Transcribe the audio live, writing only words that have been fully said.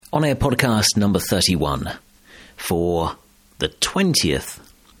On Air podcast number 31 for the 20th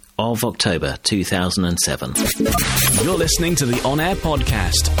of October 2007. You're listening to the On Air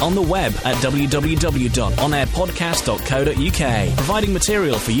podcast on the web at www.onairpodcast.co.uk, providing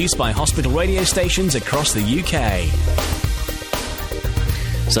material for use by hospital radio stations across the UK.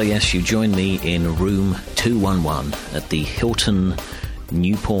 So yes, you join me in room 211 at the Hilton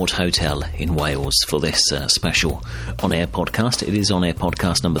Newport Hotel in Wales for this special on-air podcast. It is on-air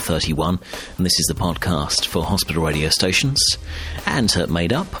podcast number 31, and this is the podcast for hospital radio stations, and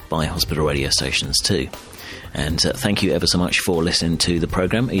made up by hospital radio stations too. And thank you ever so much for listening to the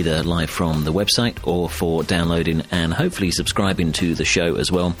programme, either live from the website or for downloading and hopefully subscribing to the show as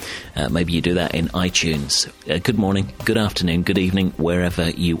well. Maybe you do that in iTunes. Good morning, good afternoon, good evening, wherever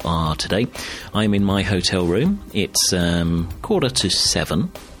you are today. I'm in my hotel room. It's 6:45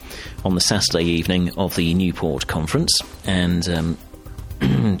 on the Saturday evening of the Newport conference, and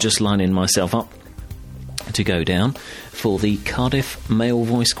just lining myself up to go down for the Cardiff Male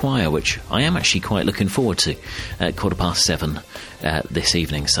Voice Choir, which I am actually quite looking forward to at 7:15 this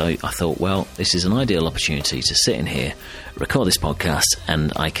evening. So I thought, well, this is an ideal opportunity to sit in here, record this podcast,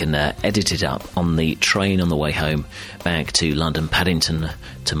 and I can edit it up on the train on the way home back to London Paddington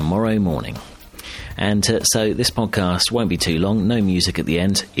tomorrow morning. And so this podcast won't be too long, no music at the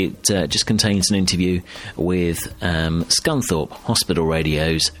end. It just contains an interview with Scunthorpe Hospital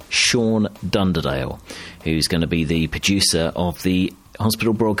Radio's Sean Dunderdale, who's going to be the producer of the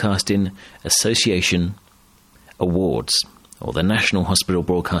Hospital Broadcasting Association Awards, or the National Hospital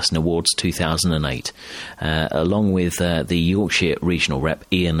Broadcasting Awards 2008, along with the Yorkshire Regional Rep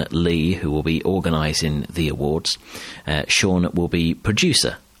Ian Lee, who will be organising the awards. Sean will be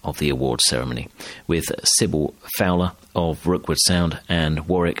producer of the awards ceremony, with Sybil Fowler of Rookwood Sound and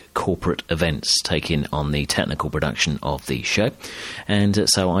Warwick Corporate Events taking on the technical production of the show. And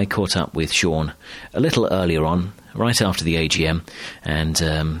so I caught up with Sean a little earlier on, right after the AGM, and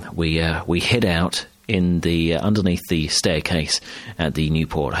we hid out in the underneath the staircase at the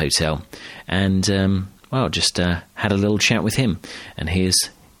Newport Hotel, and just had a little chat with him. And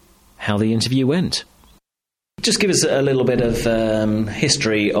here's how the interview went. Just give us a little bit of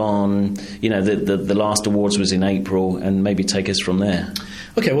history on, the last awards was in April, and maybe take us from there.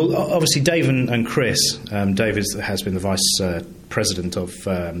 Okay, well, obviously Dave and Chris. Dave has been the vice president of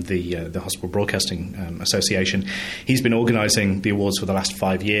the Hospital Broadcasting Association. He's been organising the awards for the last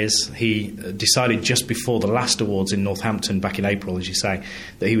 5 years. He decided just before the last awards in Northampton back in April, as you say,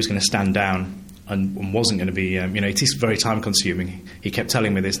 that he was going to stand down and wasn't going to be, it is very time-consuming. He kept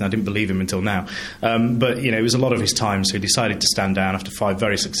telling me this, and I didn't believe him until now. But it was a lot of his time, so he decided to stand down after 5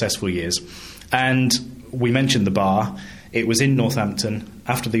 very successful years. And we mentioned the bar. It was in Northampton,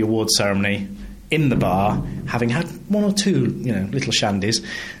 after the awards ceremony, in the bar, having had 1 or 2, little shandies,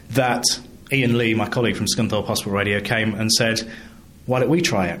 that Ian Lee, my colleague from Scunthorpe Hospital Radio, came and said, why don't we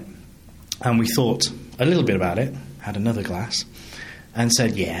try it? And we thought a little bit about it, had another glass, and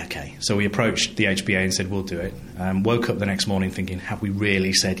said, yeah, okay. So we approached the HBA and said, we'll do it. Woke up the next morning thinking, have we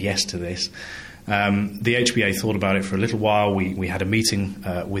really said yes to this? The HBA thought about it for a little while. We had a meeting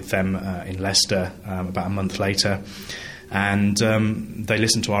with them in Leicester about a month later, and they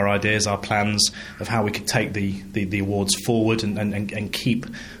listened to our ideas, our plans of how we could take the awards forward and keep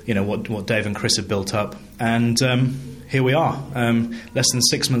what Dave and Chris have built up. And here we are, less than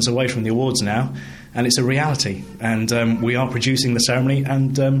 6 months away from the awards now, and it's a reality. And we are producing the ceremony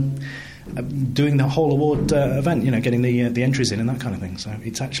and doing the whole award event, getting the entries in and that kind of thing. So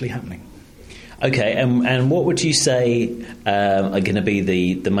it's actually happening. Okay, and what would you say are going to be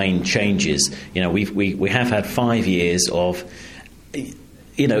the main changes? We have had 5 years of,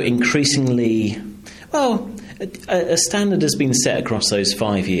 increasingly, a standard has been set across those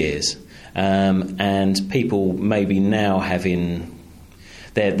 5 years, and people maybe now having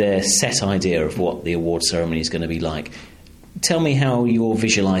their set idea of what the award ceremony is going to be like. Tell me how you're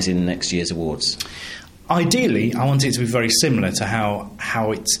visualising next year's awards. Ideally, I want it to be very similar to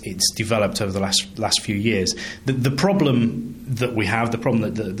how it's developed over the last few years. The problem that we have, the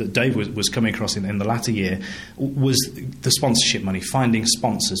problem that Dave was coming across in the latter year, was the sponsorship money, finding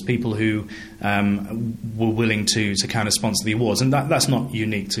sponsors, people who were willing to kind of sponsor the awards. And that's not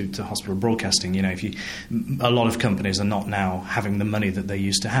unique to hospital broadcasting. A lot of companies are not now having the money that they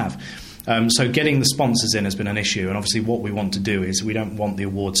used to have. So getting the sponsors in has been an issue, and obviously what we want to do is we don't want the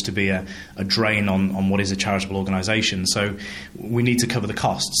awards to be a drain on what is a charitable organisation, so we need to cover the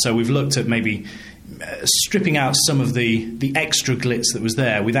costs. So we've looked at maybe stripping out some of the extra glitz that was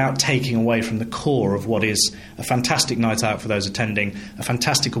there without taking away from the core of what is a fantastic night out for those attending, a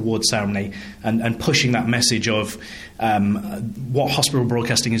fantastic award ceremony, and pushing that message of what hospital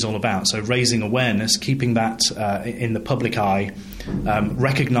broadcasting is all about. So raising awareness, keeping that in the public eye,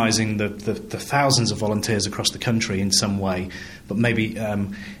 recognising the thousands of volunteers across the country in some way, but maybe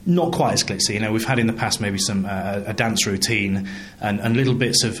not quite as glitzy. You know, we've had in the past maybe some a dance routine and little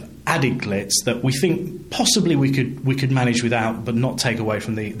bits of added glitz that we think possibly we could manage without, but not take away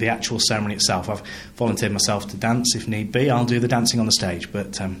from the actual ceremony itself. I've volunteered myself to dance if need be. I'll do the dancing on the stage,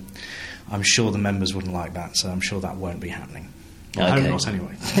 but I'm sure the members wouldn't like that, so I'm sure that won't be happening. I hope not,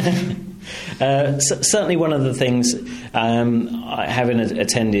 anyway. Certainly one of the things, having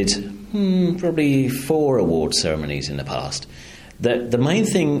attended probably 4 award ceremonies in the past, that the main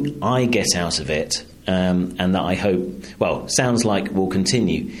thing I get out of it, and that I hope, sounds like will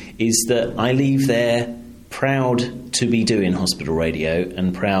continue, is that I leave there proud to be doing hospital radio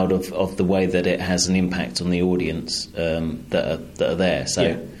and proud of the way that it has an impact on the audience that are there. So.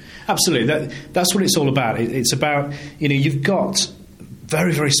 Yeah. Absolutely, that's what it's all about. It's about, you've got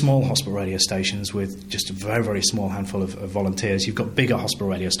very, very small hospital radio stations with just a very, very small handful of volunteers. You've got bigger hospital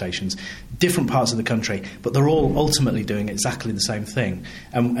radio stations, different parts of the country, but they're all ultimately doing exactly the same thing.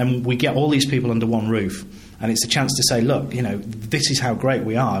 And we get all these people under one roof, and it's a chance to say, look, this is how great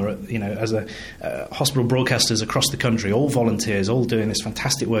we are, as a hospital broadcasters across the country, all volunteers, all doing this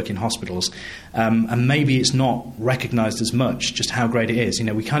fantastic work in hospitals, and maybe it's not recognised as much just how great it is.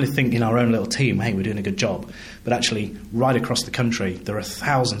 We kind of think in our own little team, hey, we're doing a good job, but actually right across the country there are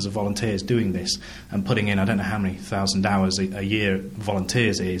thousands of volunteers doing this and putting in, I don't know how many thousand hours a year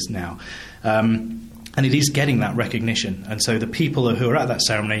volunteers it is now. And it is getting that recognition. And so the people who are at that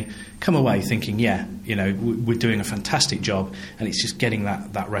ceremony come away thinking, we're doing a fantastic job, and it's just getting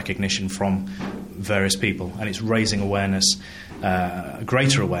that recognition from various people. And it's raising awareness,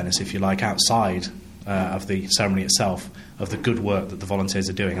 greater awareness, if you like, outside of the ceremony itself, of the good work that the volunteers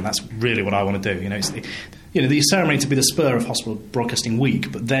are doing. And that's really what I want to do. It's the ceremony to be the spur of Hospital Broadcasting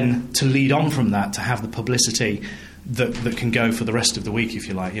Week, but then to lead on from that, to have the publicity that can go for the rest of the week, if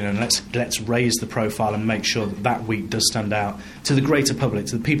you like, and let's raise the profile and make sure that week does stand out to the greater public,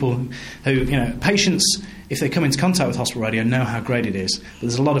 to the people who, patients, if they come into contact with hospital radio, know how great it is. But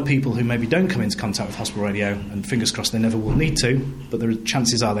there's a lot of people who maybe don't come into contact with hospital radio, and fingers crossed they never will need to, but the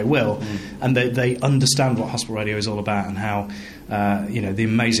chances are they will, and they understand what hospital radio is all about and how, the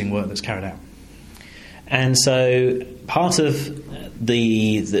amazing work that's carried out. And so part of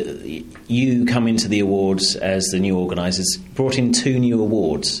you come into the awards as the new organisers, brought in 2 new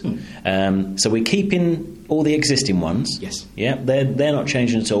awards. So we're keeping all the existing ones. Yes. Yeah, they're not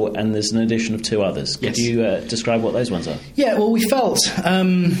changing at all, and there's an addition of 2 others. Yes. Could you describe what those ones are? Yeah, well, we felt,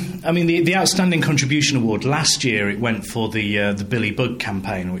 the Outstanding Contribution Award, last year it went for the Billy Bug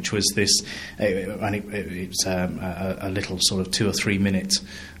campaign, which was this, it's a little sort of 2 or 3 minute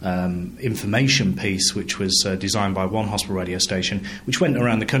information piece, which was designed by one hospital radio station, which went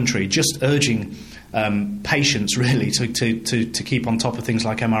around the country just urging patients really to keep on top of things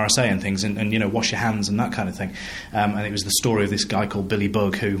like MRSA and things, and wash your hands and that kind of thing. And it was the story of this guy called Billy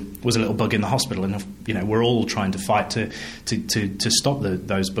Bug, who was a little bug in the hospital, and we're all trying to fight to stop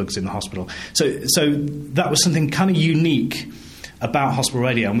those bugs in the hospital. So that was something kind of unique about hospital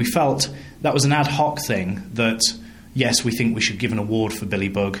radio, and we felt that was an ad hoc thing that, yes, we think we should give an award for Billy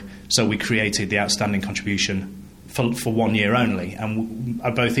Bug, so we created the Outstanding Contribution for 1 year only. And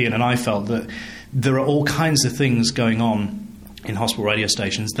both Ian and I felt that there are all kinds of things going on in hospital radio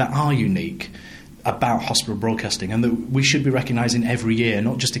stations that are unique about hospital broadcasting, and that we should be recognising every year,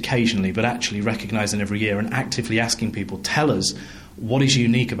 not just occasionally, but actually recognising every year and actively asking people, tell us what is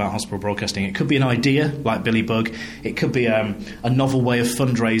unique about hospital broadcasting. It could be an idea like Billy Bug, it could be a novel way of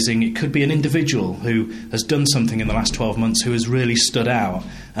fundraising, it could be an individual who has done something in the last 12 months who has really stood out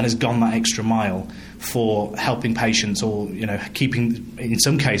and has gone that extra mile for helping patients, or keeping, in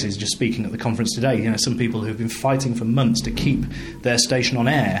some cases, just speaking at the conference today, some people who've been fighting for months to keep their station on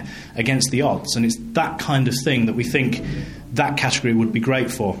air against the odds. And it's that kind of thing that we think that category would be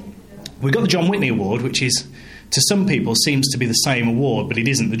great for. We've got the John Whitney Award, which is, to some people, seems to be the same award, but it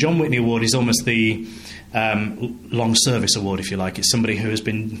isn't. The John Whitney Award is almost the long service award, if you like. It's somebody who has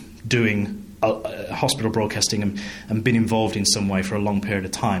been doing hospital broadcasting and been involved in some way for a long period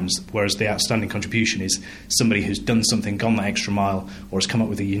of time, whereas the Outstanding Contribution is somebody who's done something, gone that extra mile, or has come up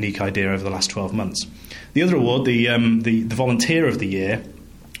with a unique idea over the last 12 months. The other award, the Volunteer of the Year,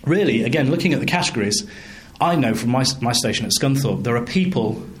 really, again, looking at the categories, I know from my station at Scunthorpe, there are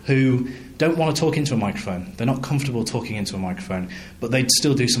people who don't want to talk into a microphone. They're not comfortable talking into a microphone, but they'd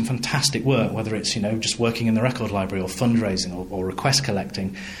still do some fantastic work, whether it's, just working in the record library or fundraising or request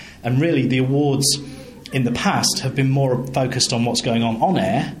collecting. And really, the awards in the past have been more focused on what's going on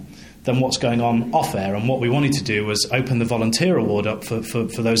air than what's going on off air. And what we wanted to do was open the volunteer award up for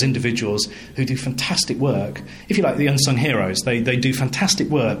those individuals who do fantastic work. If you like, the unsung heroes, they do fantastic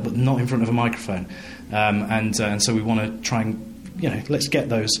work, but not in front of a microphone. And so we want to try and, let's get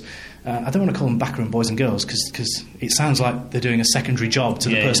those. I don't want to call them backroom boys and girls because it sounds like they're doing a secondary job to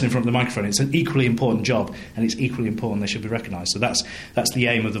the person in front of the microphone. It's an equally important job, and it's equally important they should be recognised. So that's the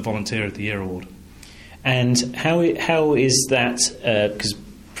aim of the Volunteer of the Year award. And how is that? Because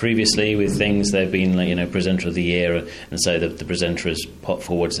previously with things they've been presenter of the year, and so the presenter has put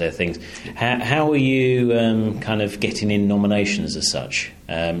forward their things. How are you kind of getting in nominations as such?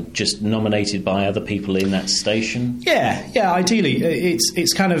 Just nominated by other people in that station? Yeah. Ideally,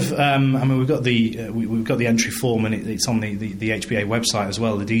 it's kind of. We've got the entry form, and it's on the HBA website as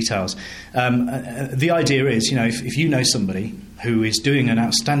well. The details. The idea is, if you know somebody who is doing an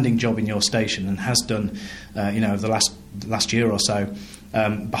outstanding job in your station and has done, over the last year or so.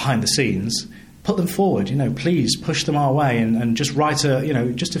 Behind the scenes, put them forward. Please push them our way, and just write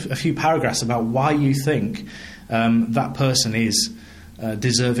a few paragraphs about why you think that person is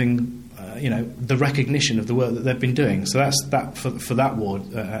deserving, the recognition of the work that they've been doing. So that's that for that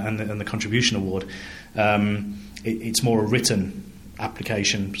award and the contribution award. It's more a written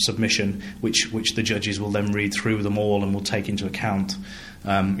application submission, which the judges will then read through them all and will take into account,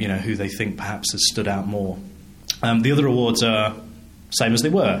 who they think perhaps has stood out more. The other awards are same as they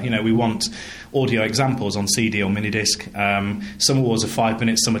were. We want audio examples on CD or minidisc. Some awards are 5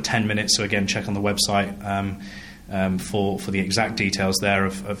 minutes, some are 10 minutes. So again, check on the website for the exact details there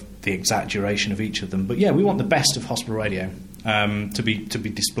of the exact duration of each of them. But yeah, we want the best of hospital radio to be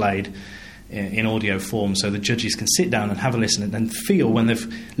displayed in audio form, so the judges can sit down and have a listen and feel, when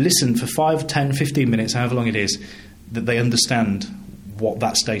they've listened for 5, 10, 15 minutes, however long it is, that they understand what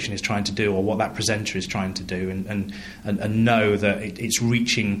that station is trying to do or what that presenter is trying to do, and know that it's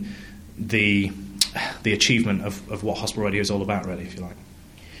reaching the achievement of what hospital radio is all about, really, if you like.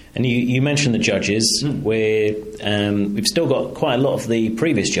 And you mentioned the judges. We've still got quite a lot of the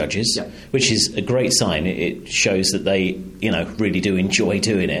previous judges, which is a great sign. It shows that they, really do enjoy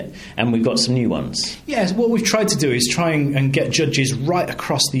doing it. And we've got some new ones. Yes, what we've tried to do is try and get judges right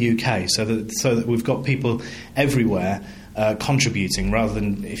across the UK, so that we've got people everywhere contributing, rather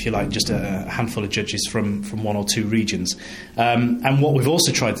than, if you like, just a handful of judges from one or two regions. And what we've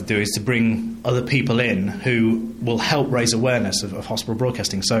also tried to do is to bring other people in who will help raise awareness of hospital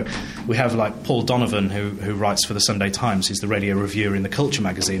broadcasting. So we have like Paul Donovan, who writes for the Sunday Times. He's the radio reviewer in the Culture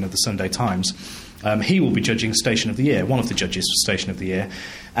magazine of the Sunday Times. He will be judging Station of the Year, one of the judges for Station of the Year.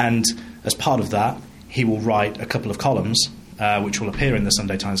 And as part of that, he will write a couple of columns which will appear in the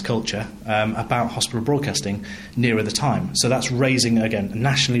Sunday Times Culture about hospital broadcasting nearer the time. So that's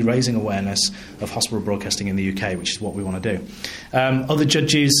nationally raising awareness of hospital broadcasting in the UK, which is what we want to do. Other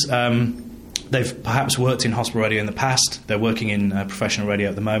judges, they've perhaps worked in hospital radio in the past. They're working in professional radio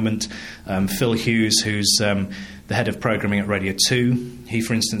at the moment. Phil Hughes, who's the head of programming at Radio 2, he,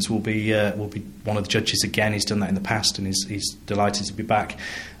 for instance, will be one of the judges again. He's done that in the past, and he's delighted to be back.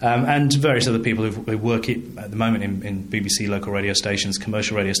 And various other people who work at the moment in BBC local radio stations,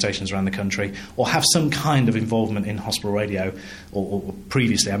 commercial radio stations around the country, or have some kind of involvement in hospital radio, or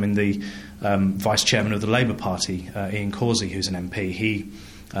previously. The Vice Chairman of the Labour Party, Ian Causey, who's an MP, he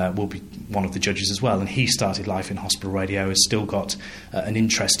will be one of the judges as well, and he started life in hospital radio, has still got an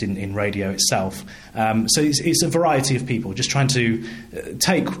interest in radio itself. So it's a variety of people, just trying to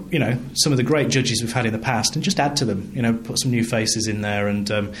take some of the great judges we've had in the past and just add to them, put some new faces in there,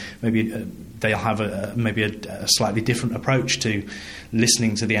 and maybe they'll have a slightly different approach to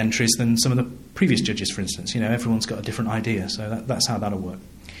listening to the entries than some of the previous judges, for instance. Everyone's got a different idea, so that's how that'll work.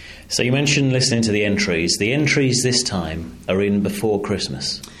 So you mentioned listening to the entries. The entries this time are in before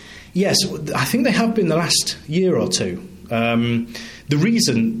Christmas. Yes, I think they have been the last year or two. The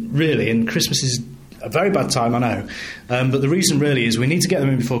reason, really, and Christmas is a very bad time, I know, but the reason really is we need to get them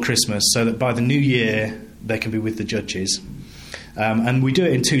in before Christmas so that by the new year they can be with the judges. And we do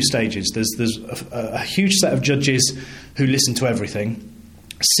it in two stages. There's a huge set of judges who listen to everything,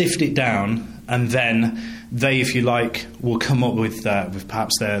 sift it down, and then they, if you like, will come up with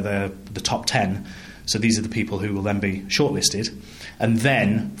perhaps the top 10. So these are the people who will then be shortlisted. And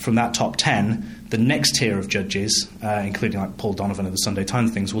then, from that top 10, the next tier of judges, including like Paul Donovan of the Sunday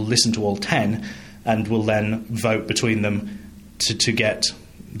Times things, will listen to all 10 and will then vote between them to get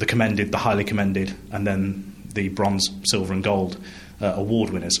the commended, the highly commended, and then the bronze, silver and gold award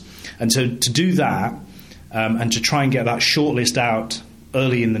winners. And so to do that, and to try and get that shortlist out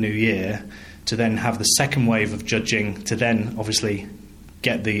early in the new year, to then have the second wave of judging, to then obviously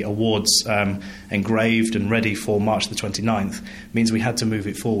get the awards engraved and ready for March the 29th, means we had to move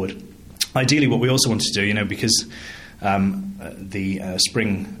it forward. Ideally, what we also wanted to do, because the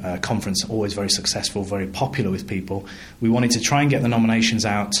spring conference, always very successful, very popular with people, we wanted to try and get the nominations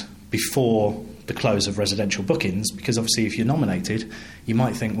out before the close of residential bookings, because obviously if you're nominated, you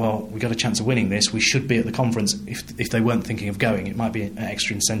might think, well, we got a chance of winning this, we should be at the conference. If they weren't thinking of going, it might be an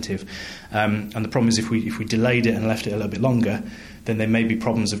extra incentive. And the problem is if we delayed it and left it a little bit longer, then there may be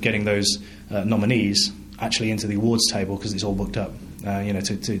problems of getting those nominees actually into the awards table, because it's all booked up,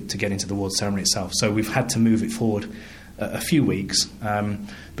 to get into the awards ceremony itself. So we've had to move it forward a few weeks,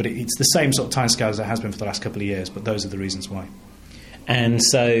 but it's the same sort of timescale as it has been for the last couple of years, but those are the reasons why. And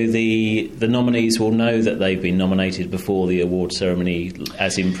so the nominees will know that they've been nominated before the award ceremony,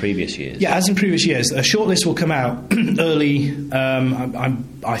 as in previous years? Yeah, as in previous years. A shortlist will come out early,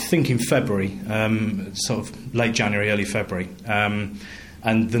 I think in February, sort of late January, early February.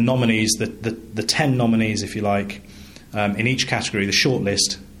 And the nominees, the 10 nominees, if you like, in each category, the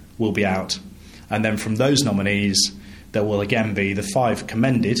shortlist will be out. And then from those nominees, there will again be the 5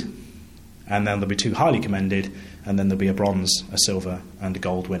 commended, and then there'll be 2 highly commended, and then there'll be a bronze, a silver, and a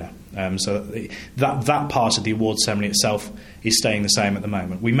gold winner. So that part of the awards ceremony itself is staying the same at the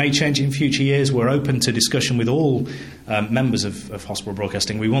moment. We may change it in future years. We're open to discussion with all members of Hospital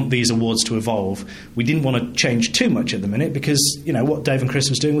Broadcasting. We want these awards to evolve. We didn't want to change too much at the minute because, what Dave and Chris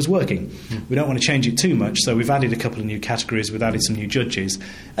was doing was working. We don't want to change it too much, so we've added a couple of new categories, we've added some new judges.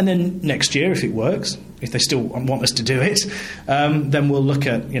 And then next year, if it works, if they still want us to do it, then we'll look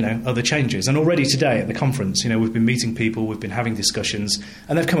at, other changes. And already today at the conference, we've been meeting people, we've been having discussions,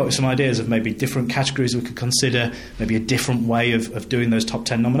 and they've come up with some ideas of maybe different categories we could consider, maybe a different way of doing those top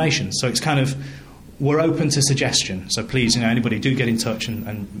 10 nominations. So it's kind of, we're open to suggestion. So please, anybody do get in touch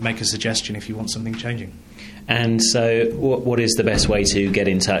and make a suggestion if you want something changing. And so what is the best way to get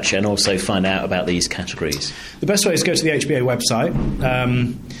in touch and also find out about these categories? The best way is to go to the HBA website.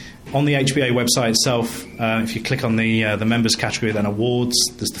 On the HBA website itself, if you click on the members category, then awards,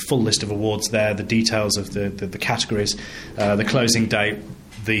 there's the full list of awards there, the details of the categories, the closing date,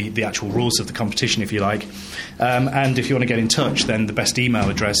 the actual rules of the competition, if you like. And if you want to get in touch, then the best email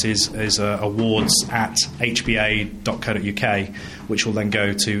address is awards@hba.co.uk, which will then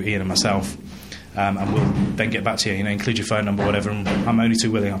go to Ian and myself. And we'll then get back to you, include your phone number, whatever. And I'm only too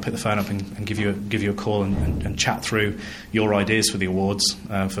willing. I'll pick the phone up and give you a call and chat through your ideas for the awards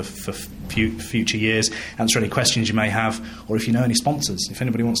for future years. Answer any questions you may have, or if you know any sponsors. If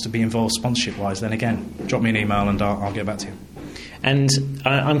anybody wants to be involved sponsorship-wise, then again, drop me an email and I'll get back to you. And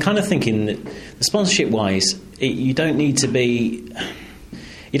I'm kind of thinking that sponsorship-wise, you don't need to be.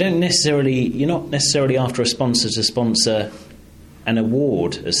 You're not necessarily after a sponsor to sponsor an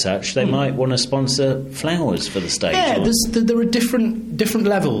award as such. They might want to sponsor flowers for the stage. Yeah, there are different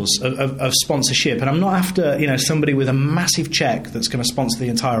levels of sponsorship, and I'm not after somebody with a massive check that's going to sponsor the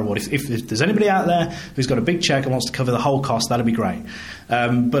entire award. If there's anybody out there who's got a big check and wants to cover the whole cost, that'd be great.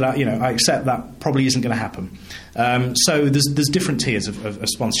 But I accept that probably isn't going to happen. So there's different tiers of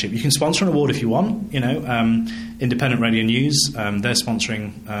sponsorship. You can sponsor an award if you want. Independent Radio News, they're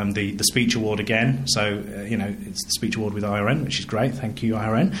sponsoring the Speech Award again. So it's the Speech Award with IRN, which is great. Thank you,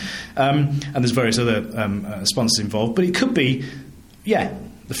 IRN. And there's various other sponsors involved. But it could be,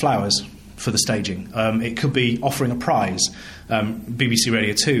 the flowers for the staging. It could be offering a prize. BBC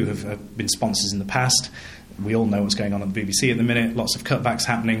Radio 2 have been sponsors in the past. We all know what's going on at the BBC at the minute. Lots of cutbacks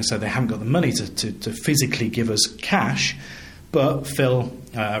happening, so they haven't got the money to physically give us cash. But Phil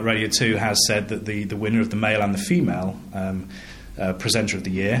at Radio 2 has said that the winner of the male and the female presenter of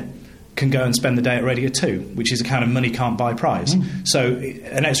the year can go and spend the day at Radio 2, which is a kind of money can't buy prize. So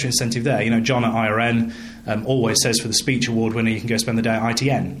an extra incentive there. John at IRN always says for the Speech Award winner you can go spend the day at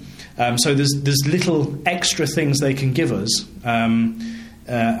ITN. So there's little extra things they can give us.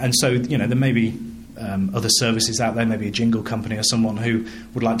 And so, there may be other services out there, maybe a jingle company or someone who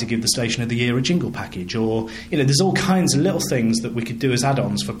would like to give the Station of the Year a jingle package, or there's all kinds of little things that we could do as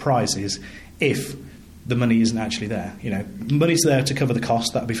add-ons for prizes if the money isn't actually there. Money's there to cover the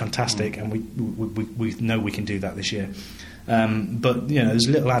cost. That'd be fantastic, and we know we can do that this year. But there's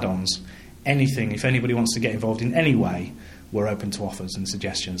little add-ons. Anything, if anybody wants to get involved in any way, we're open to offers and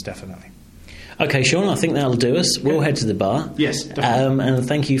suggestions, definitely. Okay, Sean, I think that'll do us. We'll head to the bar. Yes, definitely. And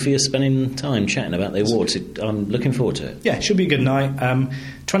thank you for spending time chatting about the awards. I'm looking forward to it. Yeah, it should be a good night.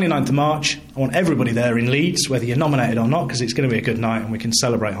 29th of March, I want everybody there in Leeds, whether you're nominated or not, because it's going to be a good night and we can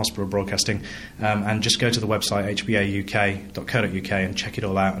celebrate hospital broadcasting. And just go to the website, hbauk.co.uk, and check it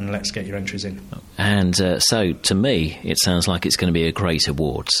all out, and let's get your entries in. And so, to me, it sounds like it's going to be a great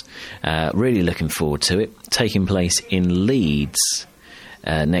awards. Really looking forward to it. Taking place in Leeds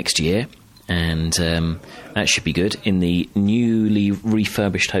next year. And that should be good. In the newly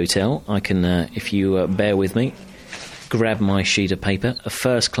refurbished hotel, I can, if you bear with me, grab my sheet of paper. A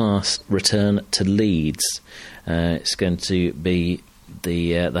first-class return to Leeds. It's going to be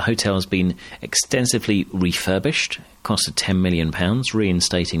the hotel has been extensively refurbished. Costed £10 million,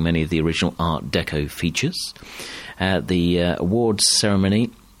 reinstating many of the original Art Deco features. The awards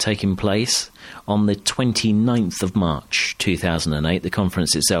ceremony taking place on the 29th of March 2008, the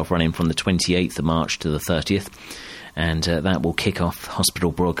conference itself running from the 28th of March to the 30th, and that will kick off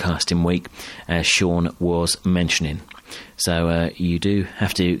Hospital Broadcasting Week, as Sean was mentioning. So you do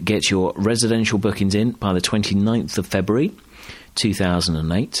have to get your residential bookings in by the 29th of February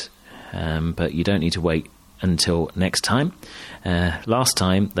 2008, but you don't need to wait until next time. Last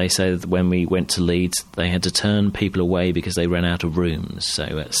time, they said that when we went to Leeds, they had to turn people away because they ran out of rooms.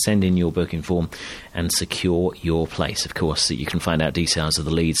 So send in your booking form and secure your place. Of course, you can find out details of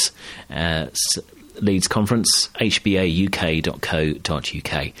the Leeds conference, hbauk.co.uk,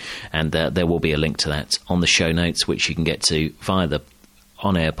 and there will be a link to that on the show notes, which you can get to via the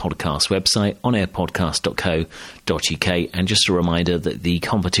On Air Podcast website, onairpodcast.co.uk. And just a reminder that the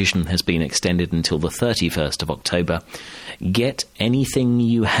competition has been extended until the 31st of October. Get anything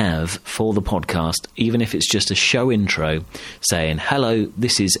you have for the podcast, even if it's just a show intro saying, hello,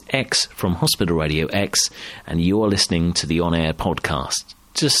 this is X from Hospital Radio X, and you're listening to the On Air Podcast.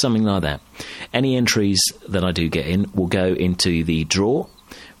 Just something like that. Any entries that I do get in will go into the draw.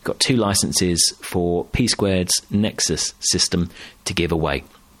 We've got 2 licenses for P-Squared's Nexus system to give away.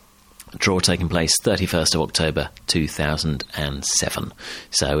 Draw taking place 31st of October 2007.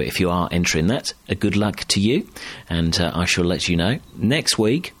 So if you are entering that, a good luck to you, and I shall let you know. Next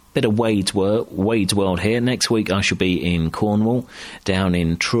week, bit of Wade's World here. Next week I shall be in Cornwall, down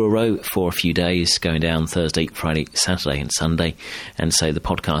in Truro for a few days, going down Thursday, Friday, Saturday and Sunday, and so the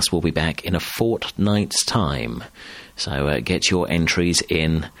podcast will be back in a fortnight's time. So get your entries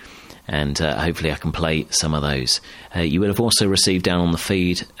in, and hopefully I can play some of those. You would have also received down on the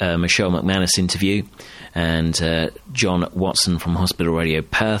feed Michelle McManus interview, and John Watson from Hospital Radio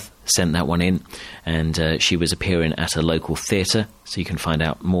Perth sent that one in, and she was appearing at a local theatre, so you can find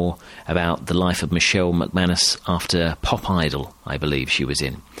out more about the life of Michelle McManus after Pop Idol, I believe she was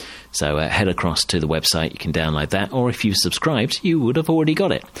in. So head across to the website, you can download that, or if you subscribed, you would have already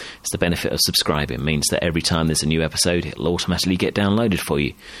got it. It's the benefit of subscribing. It means that every time there's a new episode, it'll automatically get downloaded for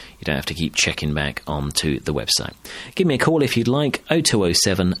you. You don't have to keep checking back onto the website. Give me a call if you'd like,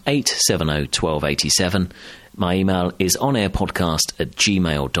 0207 870 1287. My email is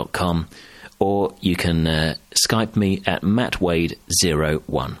onairpodcast@gmail.com, or you can Skype me at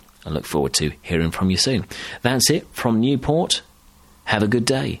mattwade01. I look forward to hearing from you soon. That's it from Newport. Have a good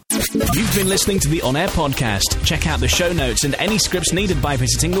day. You've been listening to the On Air Podcast. Check out the show notes and any scripts needed by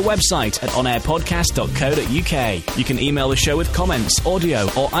visiting the website at onairpodcast.co.uk. You can email the show with comments, audio,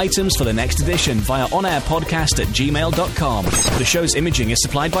 or items for the next edition via onairpodcast@gmail.com. The show's imaging is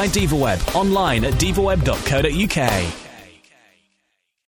supplied by DivaWeb, online at divaweb.co.uk.